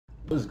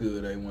What's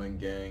good, A1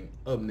 gang?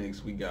 Up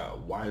next, we got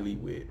Wiley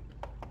with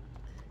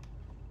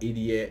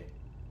Eediyat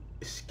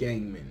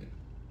Skengman.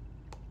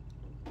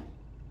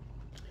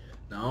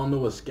 Now, I don't know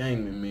what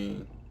Skengman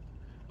mean.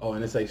 Oh,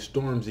 and it's a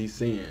Stormzy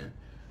sin.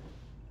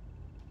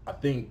 I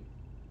think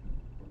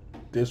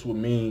this would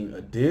mean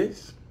a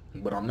diss,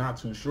 but I'm not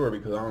too sure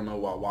because I don't know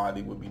why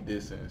Wiley would be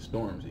dissing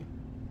Stormzy.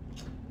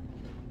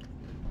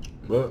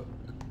 But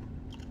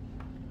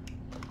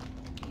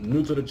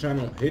new to the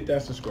channel, hit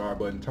that subscribe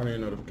button, turn on your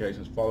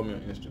notifications, follow me on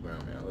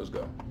Instagram, man. Let's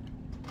go.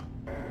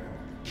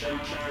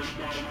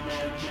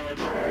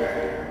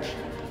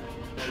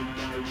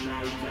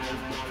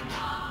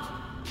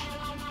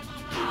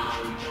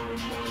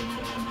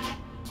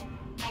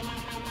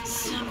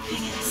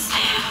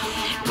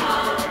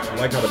 I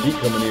like how the beat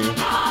coming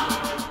in.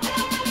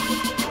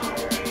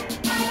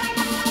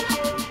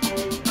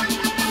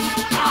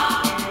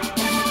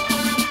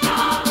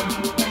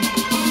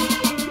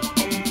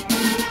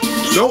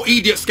 No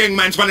Eediyat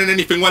Skengman's running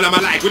anything while I'm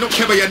alive. We don't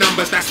care about your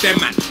numbers, that's them,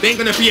 man. They ain't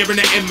gonna be here in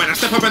the M, man. I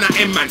step up in that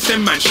M, man.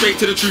 Send man straight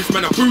to the truth,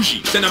 man. I'm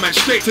bougie. Send a man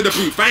straight to the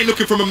booth. I ain't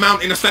looking from a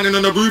mountain, I'm standing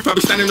on the roof. I'll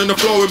be standing on the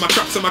floor with my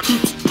trucks and my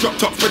coops. Drop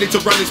top, ready to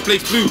run this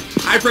place blue.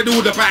 I've read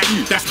all about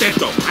you, that's dead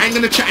though. I ain't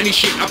gonna chat any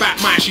shit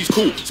about mine, she's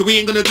cool. So we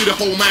ain't gonna do the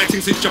whole man thing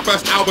since your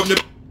first album.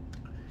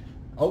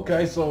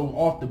 Okay, so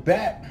off the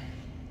bat,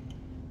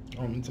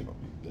 let me take off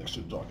the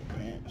extra jogging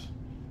pants.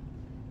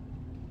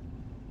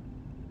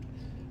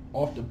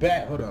 Off the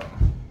bat, hold on.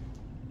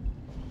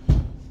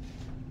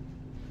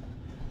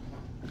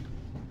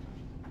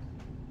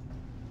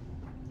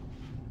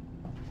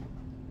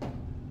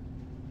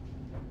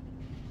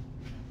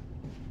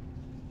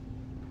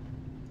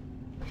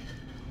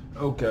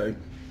 Okay,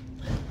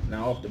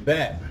 now off the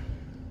bat,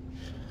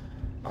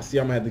 I see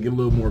I'm gonna have to get a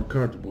little more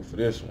comfortable for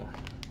this one,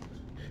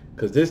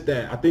 cause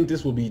I think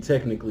this will be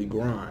technically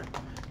Grime,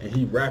 and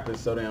he rapping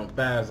so damn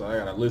fast, so I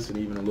gotta listen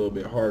even a little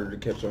bit harder to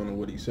catch on to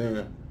what he's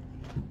saying.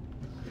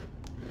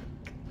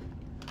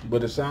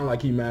 But it sounds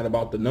like he mad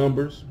about the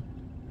numbers.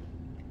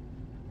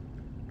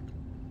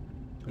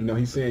 You know,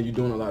 he's saying you're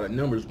doing a lot of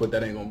numbers, but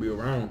that ain't gonna be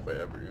around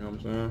forever. You know what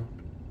I'm saying?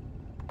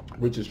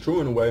 Which is true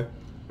in a way.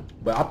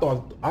 But I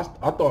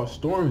thought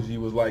Stormzy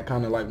was like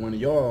kind of like one of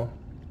y'all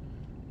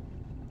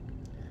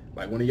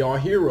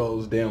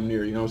heroes damn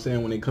near, you know what I'm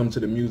saying, when it comes to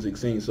the music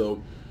scene. So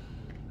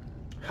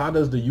how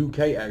does the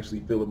UK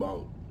actually feel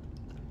about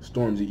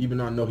Stormzy? Even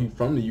though I know he's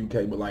from the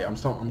UK, but like I'm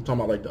talking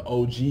about like the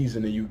OGs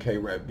in the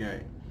UK rap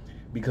game.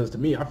 Because to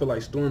me, I feel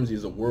like Stormzy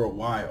is a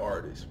worldwide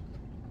artist.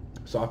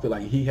 So I feel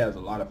like he has a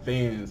lot of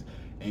fans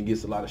and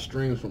gets a lot of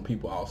streams from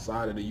people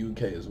outside of the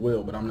UK as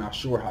well. But I'm not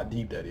sure how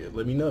deep that is.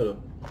 Let me know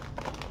though.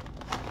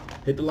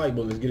 Hit the like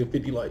button. Let's get it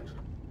 50 likes.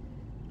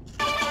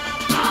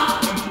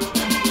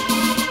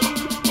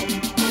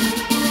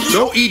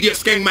 No Eediyat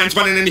Skengman's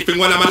running anything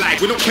while I'm alive.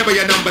 We don't care about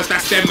your numbers,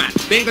 that's them, man.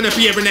 They ain't gonna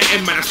be here in the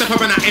M, man. I step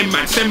up in that M,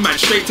 man. Send man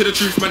straight to the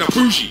truth, man. I'm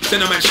bougie.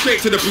 Send a man straight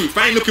to the booth.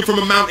 I ain't looking from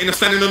a mountain, I'm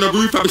standing on the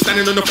roof. I'll be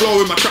standing on the floor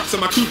with my trucks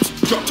and my coops.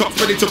 Drop top,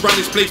 ready to run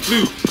this place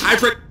blue.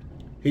 I've read.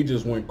 He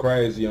just went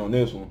crazy on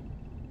this one.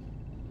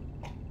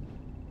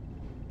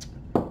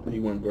 He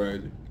went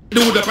crazy.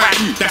 All about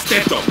you, that's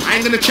dead though. I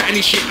ain't gonna chat any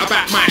shit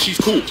about mine, she's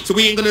cool. So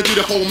we ain't gonna do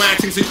the whole man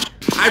thing since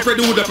I've read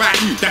all about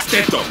you, that's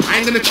dead though. I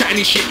ain't gonna chat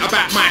any shit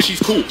about mine, she's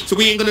cool. So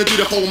we ain't gonna do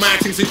the whole man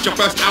thing since your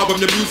first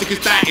album, the music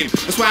is dying.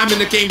 That's why I'm in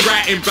the game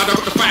writing, blood I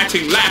got the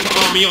fighting, live for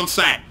army on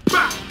site.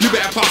 You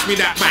better pass me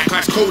that mic,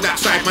 it's cold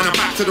outside, man. I'm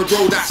back to the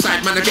road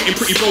outside, man. I'm getting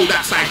pretty bold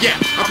outside, yeah.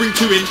 I bring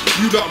two in,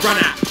 you lot run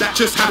out. That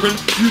just happened,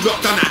 you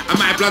lot done that. And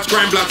my blood's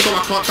Grime blood, so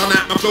I can't done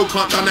that. My flow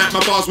can't done that,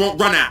 my bars won't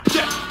run out.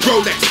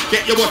 Rolex,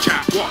 get your watch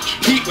out.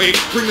 Heat wave,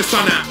 bring the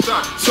sun out.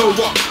 So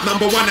what?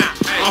 Number one out.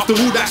 After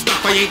all that stuff,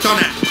 I ain't done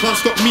that. Can't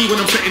stop me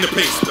when I'm setting the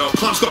pace.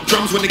 Can't stop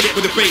drums when they get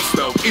with the bass.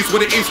 Is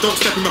what it is, don't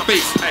step in my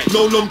face.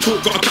 No long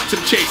talk, gotta cut to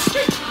the chase.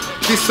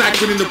 This side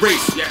winning the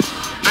race.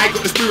 I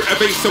got the spirit of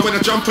bass, so when I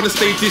jump on the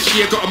stage this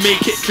year, gotta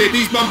make it clear.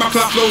 These bumper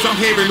club flows I'm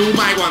hearing, all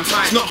my ones.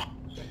 It's not.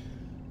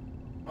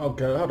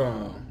 Okay, hold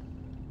on.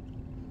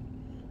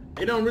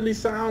 It don't really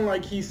sound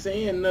like he's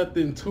saying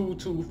nothing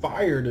too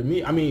fire to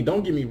me. I mean,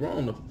 don't get me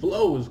wrong, the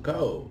flow is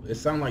cold. It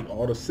sounds like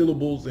all the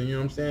syllables and, you know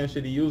what I'm saying,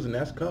 shit he using,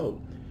 that's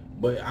cold.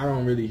 But I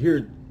don't really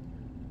hear.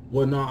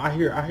 Well, no, I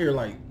hear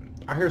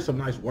some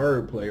nice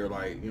wordplay or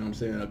like, you know what I'm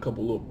saying, a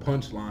couple little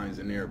punchlines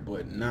in there,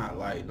 but not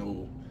like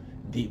no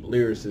deep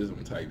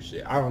lyricism type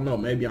shit. I don't know.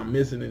 Maybe I'm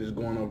missing it. It's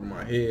going over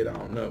my head. I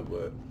don't know.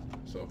 But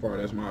so far,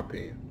 that's my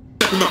opinion.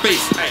 In my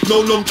face, no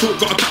long talk,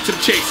 gotta cut to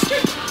the chase.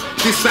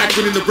 This side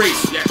winning the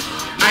race.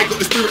 I got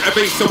the spirit of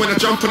bass, so when I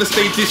jump on the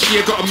stage this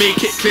year, gotta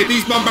make it clear.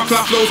 These bumper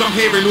club flows I'm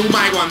hearing, all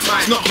my ones.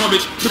 It's not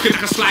homage, looking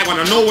like a sly one.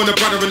 I know when a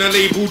brother and a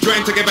label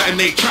join together and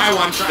they try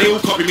one. They all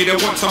copy me, they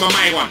want some of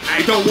my one.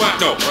 It don't work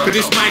though, cause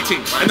this my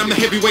thing, and I'm the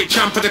heavyweight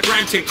champ of the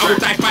Grime thing. I will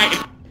die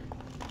fighting.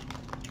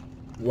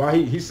 Why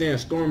he's saying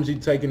Stormzy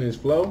taking his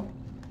flow?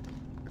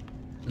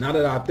 Now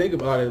that I think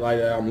about it, like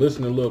I'm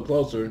listening a little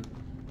closer,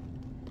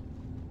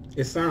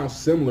 it sounds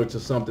similar to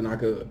something I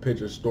could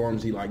picture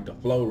Stormzy like the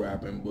flow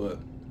rapping, but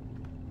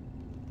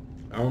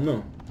I don't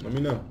know. Let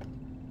me know.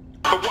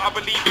 But what I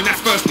believe in, that's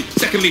firstly.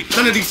 Secondly,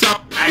 none of these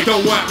sound, it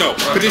don't work though.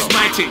 But it's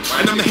my thing,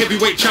 and I'm the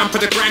heavyweight champ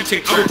of the grime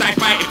thing. I will die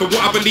fighting for what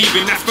I believe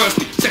in, that's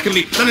firstly.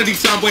 Secondly, none of these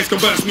sound boys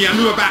converts me. I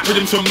knew about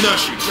rhythms from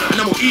nursery, and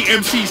I will eat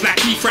MCs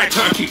like deep fried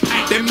turkey.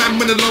 Them man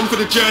went along for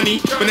the journey,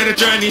 but now the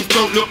journeys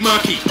don't look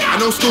murky. I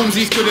know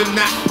Stormzy's good than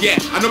that, yeah.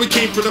 I know he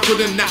came for the good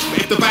than that.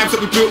 But if the vibes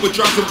that we built with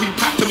drugs and we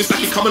packed them, it's like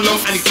he come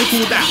along and he took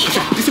all that. I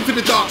said, listen for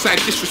the dark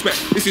side, disrespect.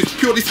 This is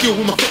purely skill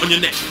with my foot on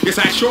your neck. Yes,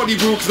 I surely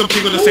rule because I'm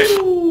king on the set.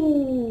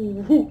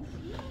 Ooh.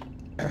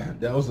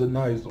 That was a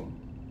nice one.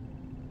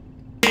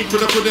 For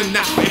the good and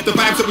that. But if the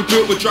vibes that we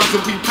built with drugs and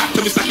we packed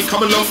them, it's like he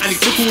come along and he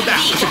took all that.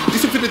 I said,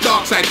 listen for the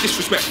dark side,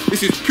 disrespect.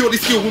 This is purely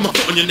skill with my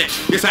foot on your neck.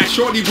 Yes, I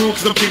surely rule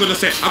because I'm king on the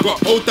set. I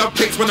got old dub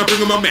pics when I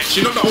bring on my match.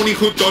 You're not the only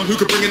hood don who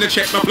could bring in a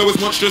check. My flow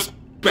is monstrous.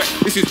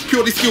 This is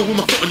purely skill with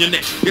my foot on your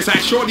neck. Yes, I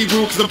surely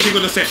rule because I'm king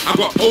on the set. I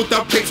got old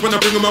dub pics when I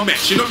bring on my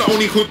match. You're not the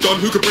only hood don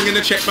who could bring in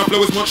a check. My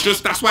flow is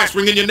monstrous. That's why it's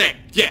ringing your neck.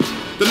 Yeah.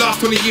 The last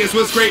 20 years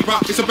was great,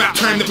 but it's about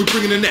time that we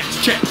bring in the next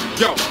check.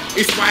 Yo,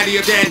 it's Wiley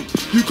again.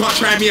 You can't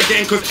try me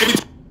again because every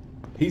time.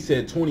 He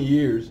said 20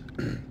 years.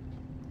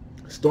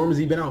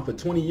 Stormzy been out for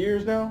 20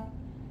 years now?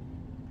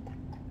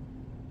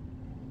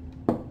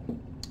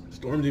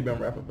 Stormzy been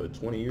rapping for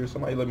 20 years?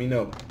 Somebody let me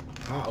know.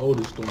 How old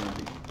is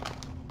Stormzy?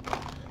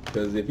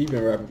 Because if he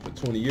been rapping for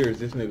 20 years,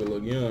 this nigga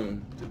look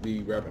young to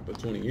be rapping for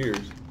 20 years.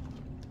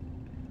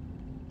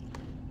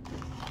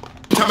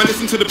 Time I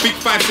listen to the big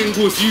 5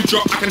 singles you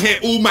drop, I can hear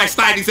all my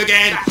stylies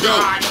again. Yo,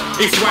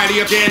 it's Wiley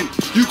again.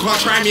 You can't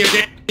try me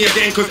again.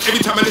 Cause every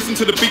time I listen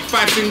to the big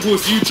 5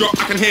 singles you drop,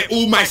 I can hear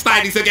all my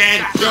stylies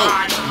again. Yo,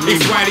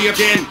 it's Wiley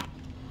again.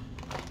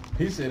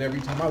 He said every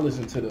time I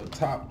listen to the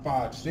top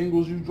 5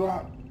 singles you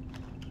drop,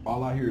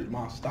 all I hear is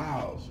my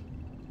styles.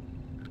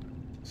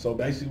 So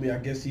basically, I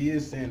guess he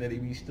is saying that he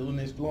be stealing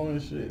his flow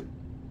and shit.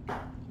 I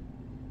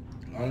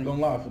ain't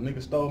gonna lie, if a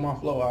nigga stole my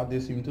flow, I'll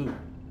diss him too.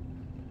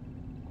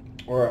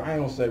 Or I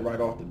ain't gonna say right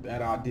off the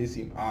bat I'll diss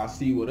him. I'll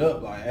see what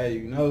up, like, hey,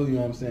 you know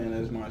what I'm saying,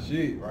 that's my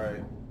shit,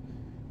 right?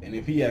 And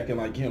if he acting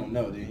like he don't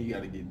know, then he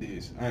gotta get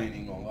this. I ain't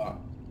even gonna lie.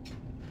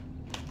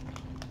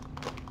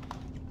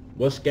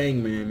 What's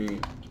Skengman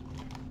mean?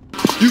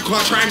 You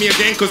can't try me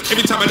again, cause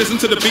every time I listen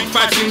to the big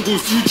 5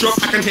 singles you drop,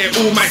 I can hear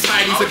all my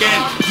stylies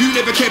again. You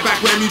never came back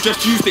when you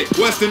just used it.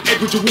 Worse than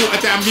Edward, you water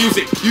down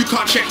music. You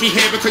can't check me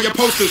here because your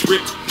poster's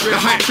ripped. The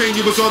hype train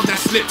you was on that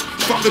slipped.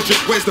 Fuck the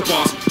drip, where's the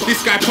bars?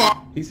 This guy part.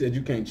 He said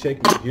you can't check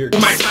me here. All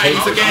my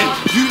stylies again.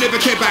 You never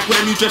came back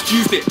when you just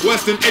used it.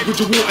 Worse than Edward,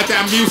 you water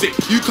down music.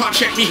 You can't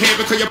check me here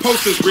because your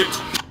poster's ripped.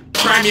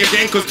 Try me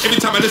again, cause every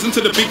time I listen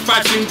to the big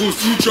 5 singles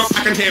you drop,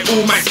 I can hear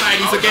all my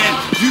stylies again.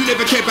 You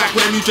never came back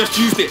when you just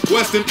used it.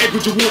 Worse than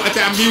Edward, you water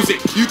down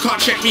music. You can't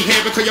check me here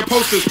because your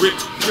poster's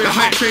ripped. The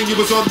hype train you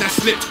was on that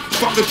slipped.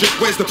 Fuck the drip,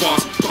 where's the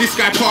bars? This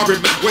guy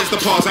parring man, where's the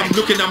bars? I'm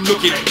looking.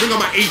 Bring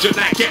on my agent,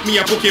 like get me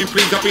a booking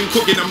please. I've been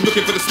cooking, I'm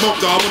looking for the smoke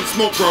though. I want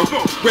smoke bro.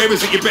 Where is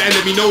it? You better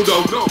let me know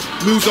though.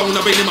 New zone,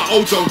 I've been in my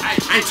old zone.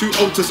 I ain't too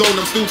old to zone,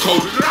 I'm still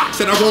cold.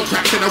 Said I won't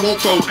crack, said I won't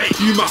fold.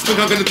 You must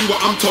think I'm gonna do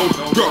what I'm told.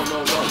 Bro,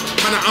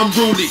 man, I'm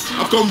unruly.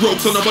 I've gone rogue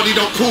so nobody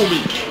don't call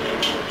me.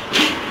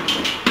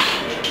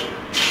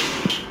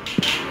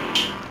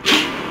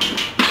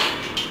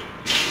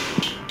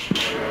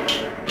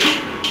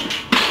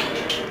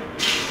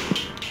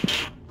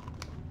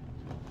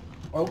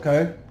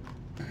 Okay.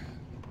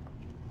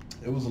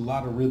 It was a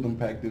lot of rhythm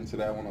packed into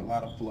that one, a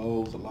lot of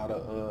flows, a lot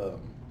of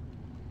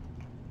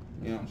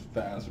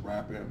fast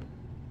rapping.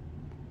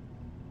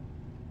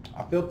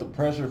 I felt the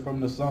pressure from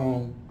the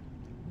song,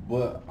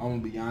 but I'm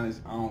gonna be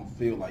honest, I don't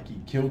feel like he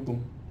killed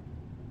them.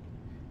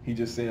 He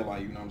just said,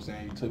 like, you know what I'm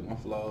saying, you took my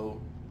flow,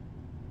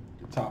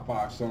 the top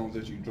 5 songs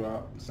that you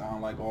dropped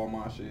sound like all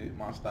my shit,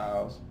 my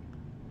styles.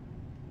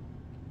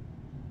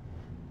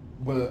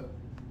 But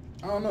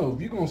I don't know,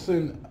 if you're gonna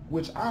send,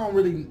 which I don't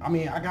really, I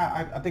mean,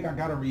 I think I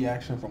got a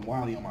reaction from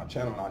Wiley on my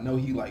channel, and I know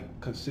he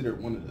like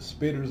considered one of the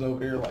spitters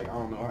over here. Like, I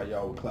don't know how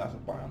y'all would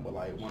classify him, but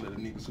like one of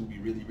the niggas who be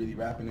really, really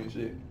rapping and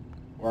shit.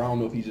 Or I don't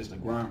know if he's just a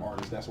grime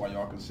artist, that's why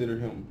y'all consider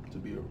him to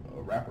be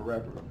a rapper.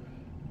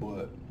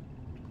 But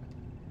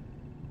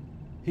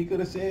he could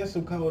have said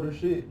some colder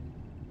shit.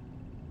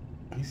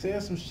 He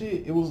said some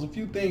shit. It was a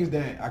few things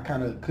that I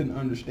kind of couldn't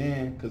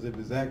understand because of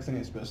his accent,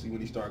 especially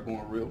when he started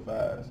going real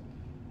fast.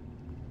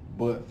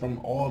 But from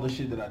all the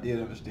shit that I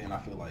did understand, I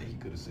feel like he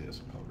could have said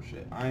some colder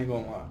shit. I ain't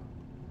gonna lie.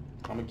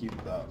 I'm gonna keep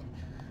it out.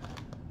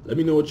 Let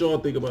me know what y'all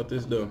think about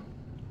this though.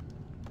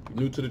 If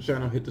you're new to the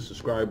channel, hit the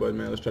subscribe button,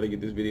 man. Let's try to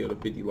get this video to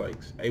 50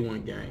 likes.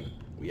 A1 gang.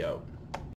 We out.